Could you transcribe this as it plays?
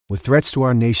With threats to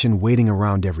our nation waiting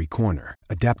around every corner,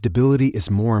 adaptability is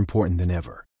more important than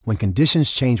ever. When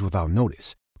conditions change without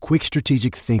notice, quick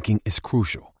strategic thinking is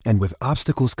crucial. And with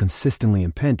obstacles consistently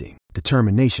impending,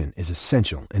 determination is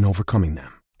essential in overcoming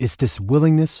them. It's this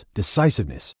willingness,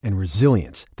 decisiveness, and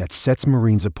resilience that sets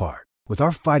Marines apart. With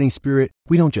our fighting spirit,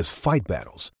 we don't just fight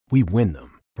battles, we win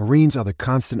them. Marines are the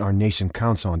constant our nation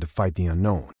counts on to fight the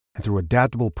unknown. And through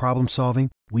adaptable problem solving,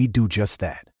 we do just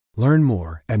that. Learn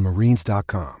more at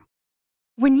marines.com.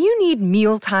 When you need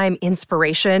mealtime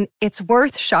inspiration, it's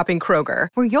worth shopping Kroger,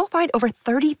 where you'll find over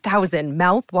 30,000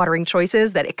 mouth-watering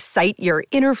choices that excite your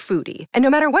inner foodie. And no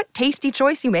matter what tasty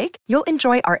choice you make, you'll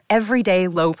enjoy our everyday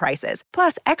low prices,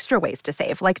 plus extra ways to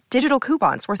save, like digital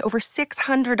coupons worth over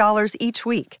 $600 each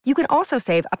week. You can also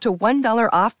save up to $1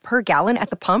 off per gallon at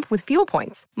the pump with fuel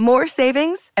points. More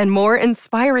savings and more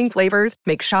inspiring flavors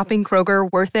make shopping Kroger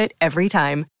worth it every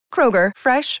time. Kroger,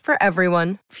 fresh for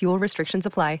everyone. Fuel restrictions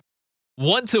apply.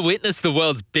 Want to witness the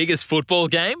world's biggest football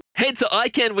game? Head to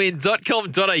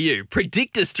iCanWin.com.au,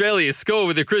 predict Australia's score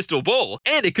with a crystal ball,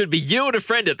 and it could be you and a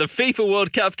friend at the FIFA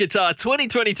World Cup Qatar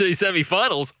 2022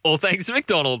 semi-finals, all thanks to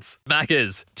McDonald's.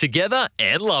 Maccas, together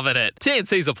and loving it.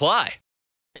 TNCs apply.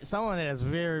 Someone that is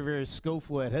very, very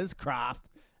skillful at his craft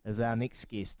is our next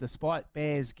guest. Despite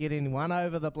Baz getting one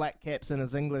over the Black Caps in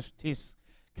his English Test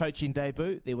coaching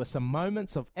debut, there were some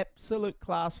moments of absolute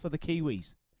class for the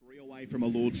Kiwis. Away from a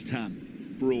Lord's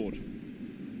ton. Broad.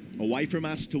 Away from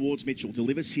us towards Mitchell.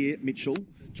 Delivers here. Mitchell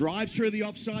drives through the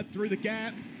offside, through the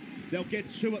gap. They'll get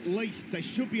two at least. They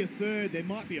should be a third. There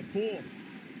might be a fourth.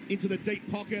 Into the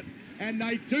deep pocket. And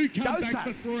they do come back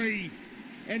for three.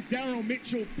 And Daryl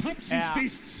Mitchell pumps his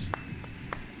fists.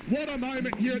 What a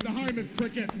moment here at the home of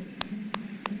cricket.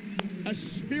 A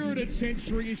spirited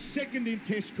century. His second in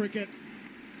Test cricket.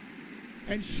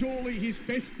 And surely his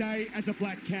best day as a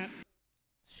Black Cap.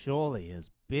 Surely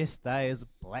his best day as a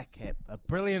Black Cap. A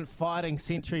brilliant fighting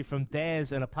century from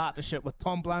Daz in a partnership with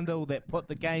Tom Blundell that put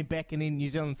the game back in New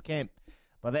Zealand's camp.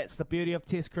 But that's the beauty of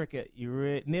Test cricket.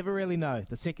 You never really know.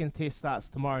 The second Test starts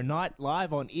tomorrow night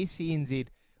live on SENZ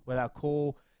with our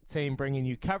core team bringing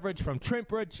you coverage from Trent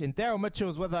Bridge. And Daryl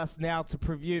Mitchell is with us now to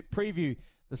preview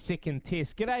the second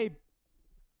Test. G'day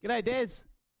Daz.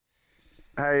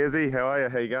 Hey Izzy, how are you?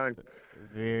 How you going?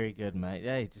 Very good, mate.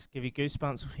 Hey, just give you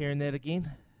goosebumps hearing that again.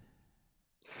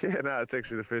 Yeah, no, it's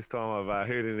actually the first time I've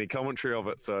heard any commentary of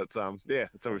it, so it's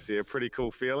it's obviously a pretty cool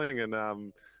feeling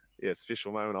and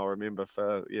special moment I'll remember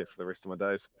for the rest of my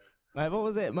days. Mate, what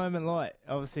was that moment like?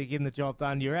 Obviously getting the job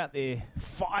done, you're out there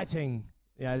fighting,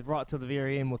 right to the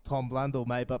very end with Tom Blundell,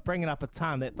 mate, but bringing up a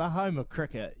ton at the home of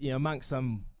cricket, amongst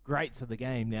some greats of the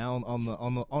game now on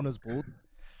the honours board.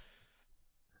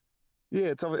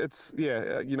 Yeah, it's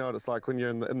you know what it's like when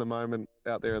you're in the moment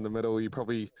out there in the middle. You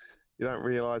don't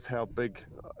realise how big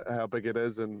it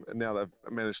is, and now they've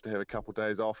managed to have a couple of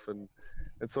days off and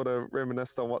sort of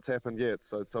reminisced on what's happened yet.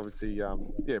 So it's obviously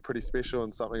pretty special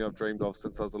and something I've dreamed of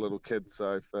since I was a little kid.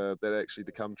 So for that actually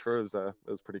to come true is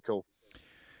pretty cool.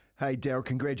 Hey, Daryl,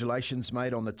 congratulations,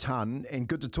 mate, on the ton. And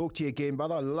good to talk to you again,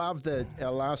 brother. I loved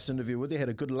our last interview with you. Had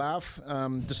a good laugh.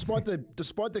 Despite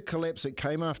the collapse that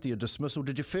came after your dismissal,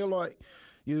 did you feel like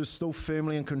you were still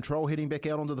firmly in control heading back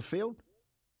out onto the field?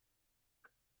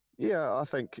 Yeah, I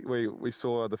think we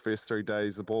saw the first 3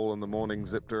 days the ball in the morning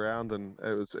zipped around and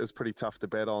it was pretty tough to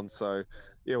bat on. So,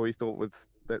 yeah, we thought with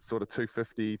that sort of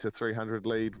 250 to 300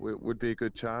 lead would be a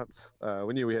good chance.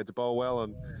 We knew we had to bowl well,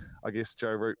 and I guess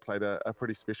Joe Root played a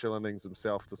pretty special innings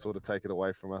himself to sort of take it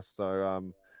away from us.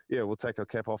 So, we'll take our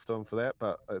cap off to him for that.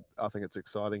 But I think it's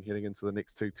exciting heading into the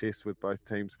next two tests with both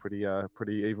teams pretty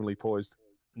evenly poised.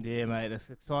 Yeah, mate, it's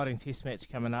an exciting test match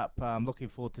coming up. I'm looking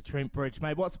forward to Trent Bridge.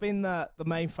 Mate, what's been the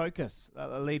main focus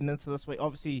leading into this week?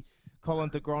 Obviously, Colin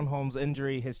de Grandhomme's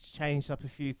injury has changed up a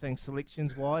few things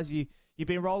selections-wise. You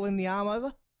been rolling the arm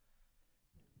over?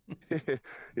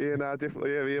 Yeah, no,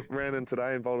 definitely. Yeah, we ran in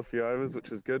today and bowled a few overs, which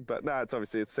was good. But no,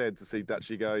 it's sad to see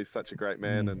Dutchy go. He's such a great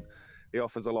man and he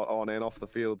offers a lot on and off the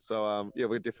field. So,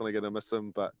 we're definitely going to miss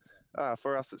him. But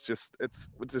for us,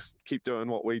 we just keep doing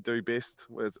what we do best.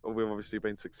 We've obviously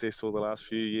been successful the last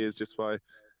few years just by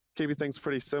keeping things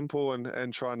pretty simple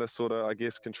and trying to sort of, I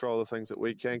guess, control the things that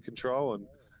we can control. And,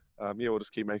 we'll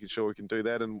just keep making sure we can do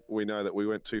that. And we know that we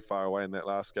weren't too far away in that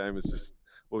last game. It's just,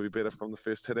 we'll be better from the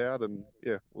first hit out, and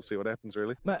we'll see what happens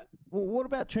really. Mate, well, what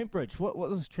about Trent Bridge? What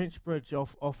does Trent Bridge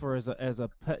offer as a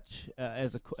pitch,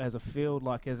 as a field?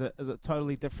 Like, is it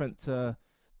totally different to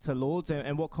Lords?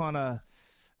 And what kind of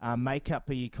makeup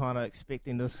are you kind of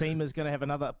expecting? The seamer's going to have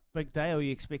another big day, or are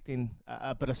you expecting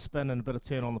a bit of spin and a bit of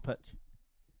turn on the pitch?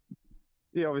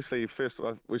 Yeah, obviously, first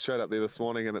we showed up there this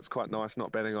morning, and it's quite nice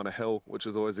not batting on a hill, which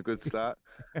is always a good start.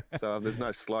 So there's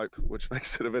no slope, which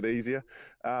makes it a bit easier.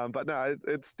 But no,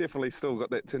 it's definitely still got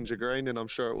that tinge of green, and I'm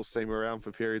sure it will seam around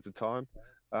for periods of time.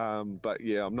 But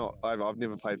yeah, I've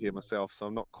never played here myself, so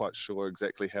I'm not quite sure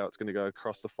exactly how it's going to go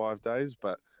across the 5 days.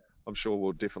 But I'm sure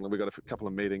we've got a couple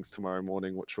of meetings tomorrow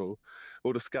morning, which we'll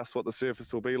discuss what the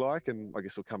surface will be like, and I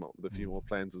guess we'll come up with a few more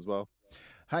plans as well.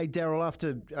 Hey, Daryl,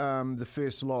 after the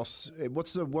first loss,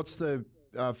 what's the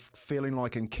feeling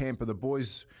like in camp? Are the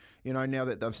boys, now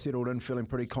that they've settled in, feeling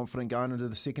pretty confident going into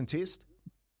the second test?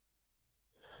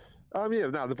 Yeah,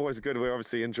 no, the boys are good. We're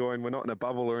obviously enjoying. We're not in a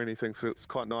bubble or anything, so it's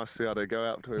quite nice to be able to go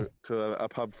out to a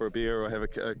pub for a beer or have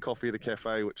a coffee at a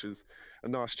cafe, which is a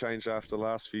nice change after the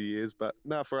last few years. But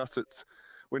no, for us,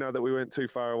 we know that we weren't too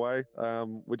far away. I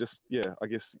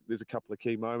guess there's a couple of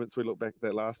key moments. We look back at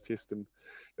that last test, and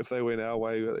if they went our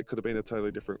way, it could have been a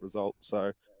totally different result.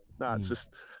 So, no, it's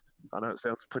just, I know it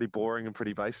sounds pretty boring and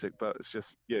pretty basic, but it's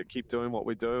just, keep doing what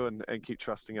we do and keep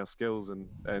trusting our skills,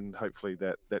 and hopefully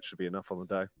that should be enough on the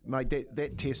day. Mate,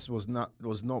 that test was not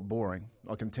boring.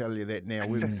 I can tell you that now.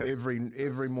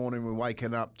 Every morning we're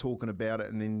waking up talking about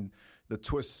it, and then the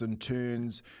twists and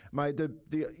turns. Mate,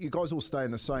 you guys all stay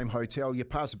in the same hotel. You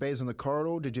pass Baz in the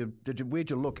corridor. Where'd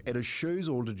you look at his shoes,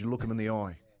 or did you look him in the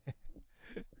eye?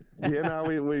 Yeah, no,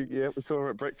 we saw him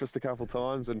at breakfast a couple of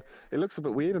times, and he looks a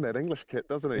bit weird in that English kit,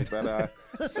 doesn't he? But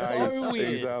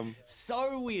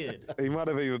so weird. He might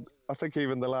have I think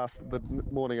even the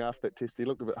morning after that test, he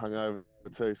looked a bit hungover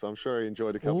too. So I'm sure he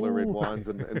enjoyed a couple of red wines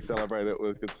and celebrated it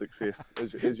with good success,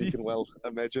 as you can well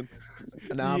imagine.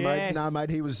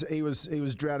 Mate, he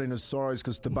was drowning his sorrows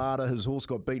because Tabata, his horse,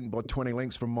 got beaten by 20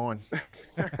 lengths from mine.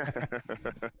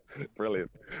 Brilliant.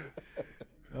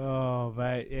 Oh,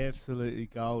 mate, absolutely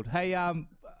gold. Hey,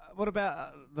 what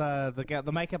about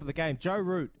the makeup of the game? Joe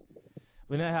Root,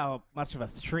 we know how much of a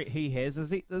threat he has.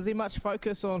 Does he much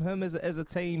focus on him as a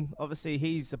team? Obviously,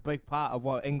 he's a big part of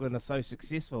why England are so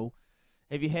successful.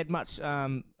 Have you had much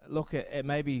look at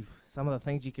maybe some of the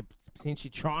things you could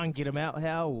potentially try and get him out,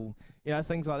 or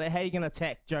things like that? How are you going to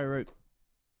attack Joe Root?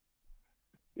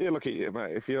 Yeah, look at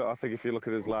mate. I think if you look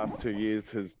at his last 2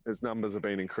 years, his numbers have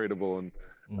been incredible, and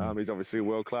he's obviously a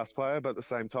world class player. But at the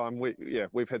same time,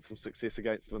 we've had some success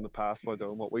against him in the past by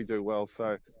doing what we do well.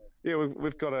 So yeah,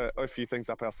 we've got a few things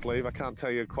up our sleeve. I can't tell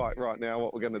you quite right now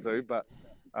what we're going to do, but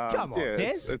come on,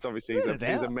 Des. It's obviously he's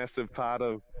a massive part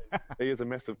of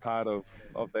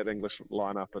that English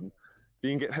lineup, and if you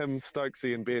can get him,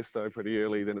 Stokesy, and Bairstow pretty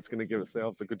early, then it's going to give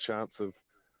ourselves a good chance of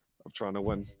trying to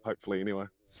win. Hopefully, anyway.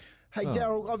 Hey,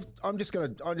 Daryl, I'm just gonna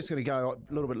go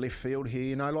a little bit left field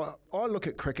here. Like I look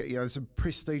at cricket, it's a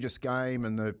prestigious game,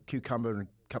 and the cucumber and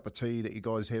cup of tea that you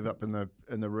guys have up in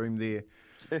the room there.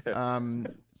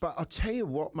 But I'll tell you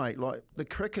what, mate, like the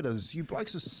cricketers, you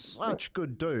blokes are such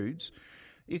good dudes.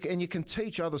 And you can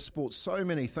teach other sports so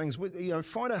many things.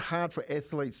 Find it hard for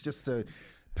athletes just to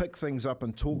pick things up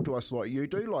and talk to us like you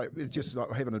do, like it's just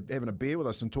like having a beer with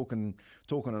us and talking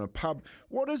in a pub.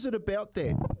 What is it about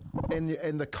that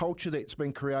and the culture that's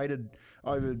been created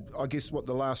over, I guess,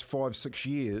 the last 5-6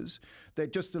 years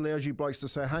that just allows you blokes to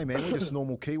say, hey man, we're just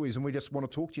normal Kiwis and we just want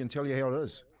to talk to you and tell you how it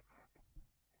is?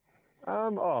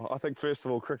 I think first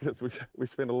of all, cricketers, we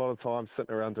spend a lot of time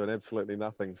sitting around doing absolutely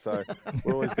nothing. So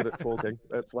we're always good at talking.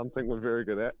 That's one thing we're very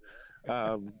good at.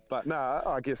 But no,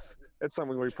 I guess it's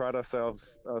something we pride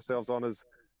ourselves on, is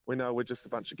we know we're just a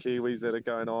bunch of Kiwis that are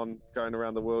going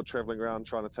around the world, travelling around,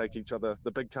 trying to take each other,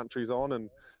 the big countries on,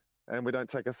 and we don't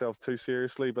take ourselves too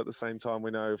seriously. But at the same time, we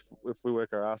know if we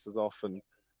work our asses off and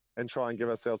try and give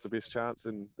ourselves the best chance,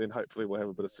 and then hopefully we'll have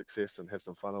a bit of success and have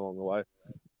some fun along the way.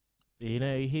 You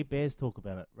hear Bears talk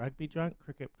about it. Rugby drunk,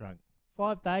 cricket drunk.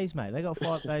 5 days, mate. They got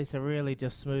 5 days to really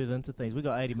just smooth into things. We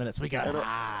got 80 minutes. We go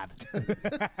hard.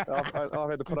 I've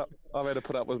had to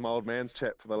put up with my old man's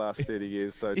chat for the last 30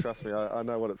 years. So trust me, I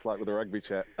know what it's like with a rugby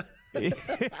chat.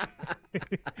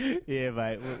 Yeah,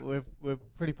 mate. We're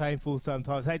pretty painful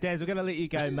sometimes. Hey, Daz, we're going to let you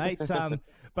go, mate.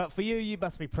 But for you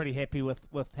must be pretty happy with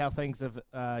how things have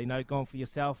gone for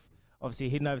yourself. Obviously,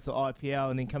 heading over to IPL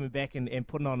and then coming back and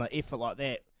putting on an effort like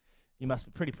that. You must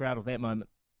be pretty proud of that moment.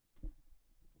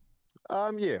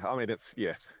 Yeah, I mean,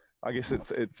 I guess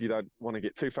it's you don't want to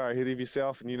get too far ahead of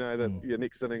yourself, and you know that your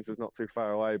next innings is not too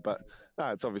far away. But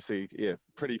no, it's obviously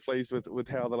pretty pleased with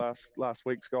how the last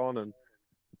week's gone, and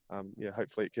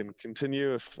hopefully it can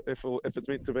continue if it's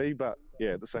meant to be. But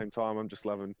at the same time, I'm just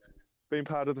loving being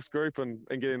part of this group and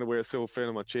getting to wear a silver fern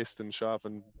on my chest and show up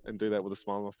and do that with a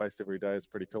smile on my face every day is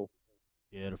pretty cool.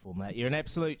 Beautiful, mate. You're an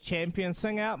absolute champion.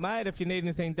 Sing out, mate, if you need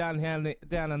anything done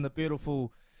down in the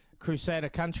beautiful Crusader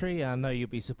country. I know you'll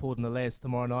be supporting the lads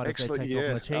tomorrow night as they take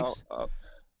on the Chiefs.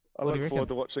 I look forward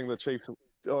to watching the Chiefs.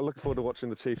 I look forward to watching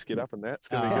the Chiefs get up in that. It's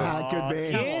going to be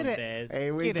good. Good man. Get it.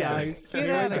 Here we go. Get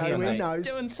out of here, We mate. knows.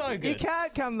 Doing so You good.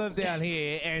 can't come live down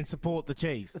here and support the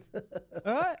Chiefs.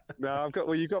 All right? No, I've got.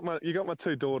 Well, you got my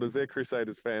two daughters. They're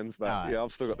Crusaders fans, but All right. yeah,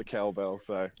 I've still got the cowbell.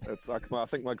 So it's like I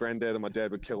think my granddad and my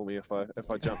dad would kill me if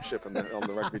I jump ship on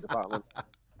the rugby department.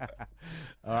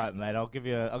 All right, mate. I'll give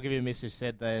you a message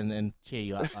Saturday and cheer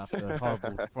you up after a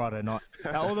horrible Friday night.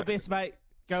 All the best, mate.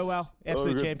 Go well.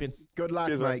 Absolute good. champion. Good luck,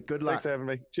 Cheers, mate. Good luck. Thanks for having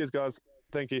me. Cheers, guys.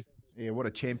 Thank you. Yeah, what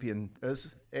a champion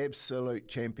is. Absolute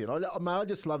champion. I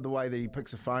just love the way that he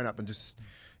picks the phone up and just,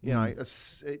 I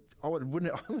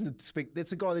wouldn't expect.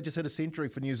 That's a guy that just hit a century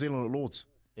for New Zealand at Lords.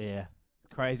 Yeah,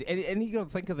 crazy. And you got to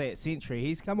think of that century.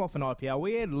 He's come off an IPL.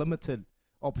 We had limited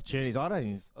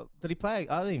opportunities. Did he play?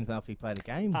 I don't even know if he played a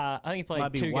game. I think he played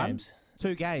Maybe 2 one? games.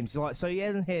 2 games. So he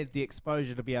hasn't had the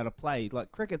exposure to be able to play.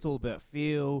 Like cricket's all about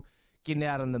feel, getting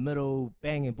out in the middle,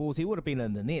 banging balls. He would have been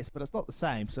in the nets, but it's not the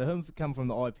same. So him to come from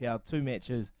the IPL, 2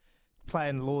 matches,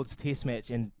 playing the Lords Test match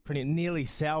and pretty nearly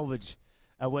salvage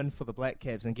a win for the Black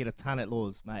Caps and get a ton at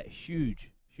Lords, mate.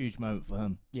 Huge moment for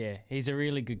him. Yeah, he's a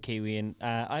really good Kiwi. And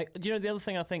do you know the other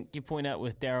thing I think you point out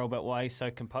with Daryl about why he's so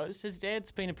composed? His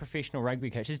dad's been a professional rugby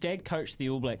coach. His dad coached the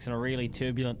All Blacks in a really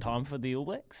turbulent time for the All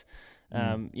Blacks.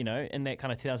 In that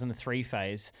kind of 2003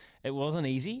 phase, it wasn't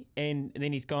easy. And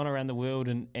then he's gone around the world,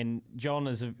 and John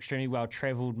is an extremely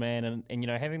well-travelled man, and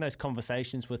having those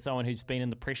conversations with someone who's been in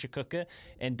the pressure cooker.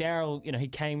 And Daryl,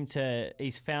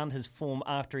 he's found his form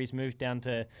after he's moved down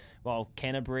to,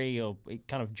 Canterbury, or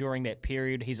kind of during that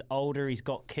period. He's older, he's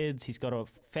got kids, he's got a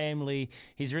family.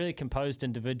 He's really a composed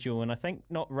individual, and I think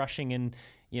not rushing in.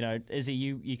 Izzy,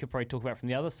 you could probably talk about from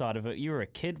the other side of it. You were a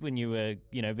kid when you were,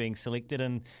 being selected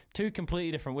in 2 completely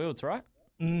different worlds, right?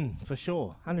 For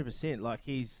sure, 100%. Like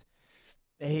he's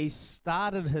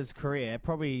started his career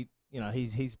probably.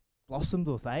 He's blossomed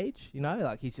with age.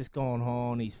 Like he's just gone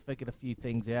on. He's figured a few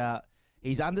things out.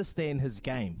 He's understand his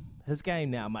game. His game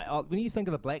now, mate. When you think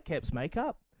of the Black Caps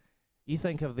makeup, you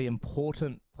think of the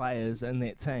important players in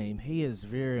that team. He is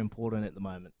very important at the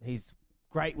moment. He's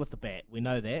great with the bat. We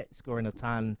know that. Scoring a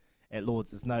ton at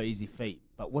Lords is no easy feat.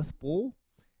 But with ball,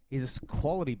 he's a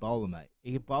quality bowler, mate.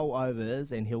 He can bowl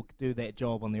overs, and he'll do that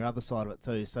job on the other side of it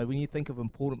too. So when you think of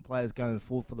important players going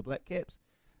forward for the Black Caps,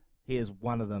 he is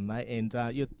one of them, mate. And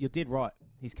you're dead right.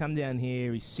 He's come down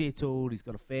here. He's settled. He's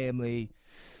got a family.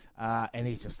 And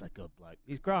he's just a good bloke.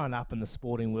 He's growing up in the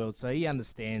sporting world, so he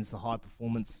understands the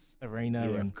high-performance arena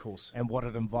of course. And what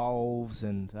it involves.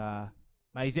 And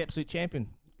mate, he's absolute champion.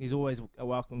 He's always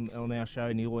welcome on our show,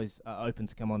 and he's always open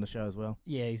to come on the show as well.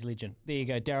 Yeah, he's a legend. There you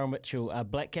go, Daryl Mitchell,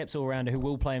 Black Caps all-rounder who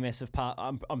will play a massive part.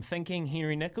 I'm thinking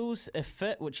Henry Nicholls, if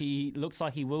fit, which he looks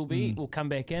like he will be, will come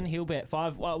back in. He'll bat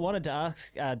 5. Well, I wanted to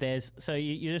ask, Daz, so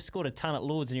you just scored a ton at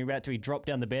Lords and you're about to be dropped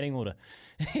down the batting order.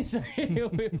 So he'll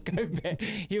go back.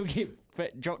 He'll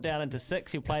get dropped down into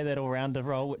 6. He'll play that all-rounder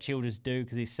role, which he'll just do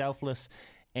because he's selfless.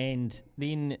 And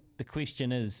then the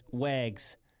question is,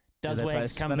 Wags. Does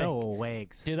Wags come back? Or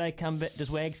Wags? Do they come back? Does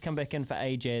Wags come back in for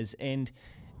Ajaz? And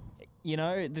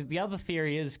the other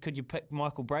theory is, could you pick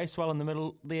Michael Bracewell in the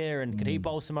middle there, and could he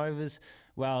bowl some overs?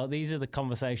 Well, these are the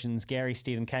conversations Gary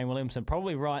Stead and Kane Williamson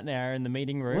probably right now are in the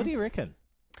meeting room. What do you reckon?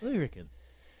 What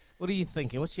are you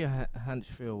thinking? What's your hunch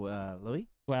feel, Louis?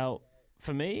 Well,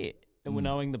 for me,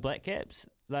 knowing the Black Caps,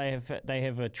 they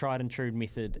have a tried and true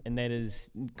method, and that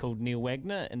is called Neil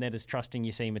Wagner, and that is trusting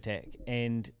your seam attack.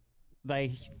 And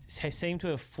they seem to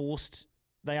have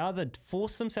they either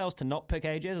force themselves to not pick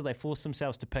Ajaz or they force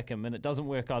themselves to pick him, and it doesn't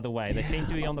work either way. They seem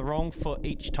to be on the wrong foot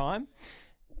each time.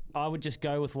 I would just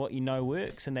go with what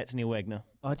works, and that's Neil Wagner.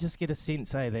 I just get a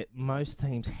sense, that most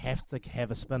teams have to have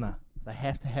a spinner. They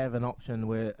have to have an option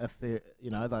where if they're,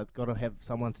 they've got to have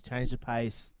someone to change the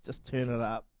pace, just turn it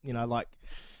up,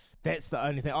 that's the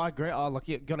only thing. I agree.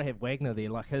 You've got to have Wagner there.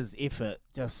 Like, his effort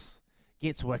just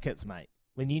gets wickets, mate.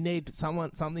 When you need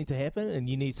something to happen and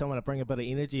you need someone to bring a bit of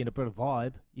energy and a bit of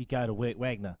vibe, you go to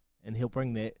Wagner, and he'll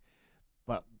bring that.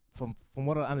 But from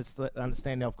what I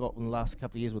understand I've got in the last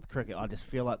couple of years with cricket, I just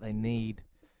feel like they need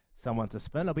someone to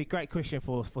spin. It'll be a great question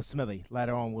for Smithy.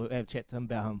 Later on, we'll have a chat to him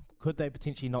about him. Could they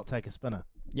potentially not take a spinner?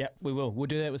 Yep, we will. We'll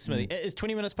do that with Smithy. It is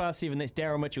 20 minutes past 7. That's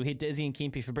Daryl Mitchell. Head to Izzy and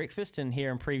Kempe for breakfast and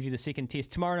hear and preview the second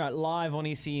test tomorrow night live on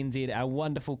SCNZ. Our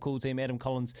wonderful cool team, Adam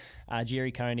Collins,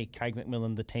 Jerry Coney, Craig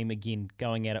McMillan, the team again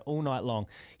going at it all night long.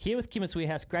 Here with Chemist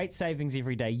Warehouse, great savings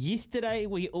every day. Yesterday,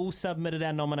 we all submitted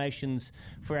our nominations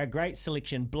for our great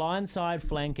selection, Blindside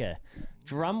Flanker.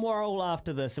 Drum roll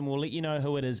after this and we'll let you know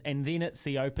who it is. And then it's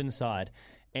the open side.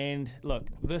 And look,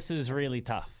 this is really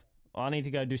tough. I need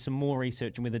to go do some more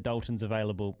research on whether Dalton's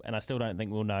available, and I still don't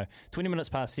think we'll know. 20 minutes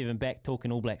past 7, back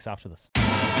talking All Blacks after this.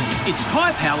 It's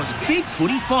Tyre Power's Big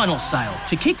Footy Final Sale.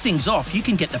 To kick things off, you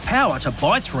can get the power to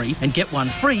buy 3 and get 1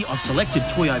 free on selected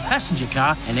Toyo passenger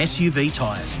car and SUV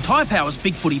tyres. Tyre Power's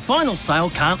Big Footy Final Sale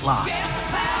can't last.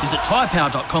 Visit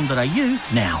tyrepower.com.au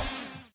now.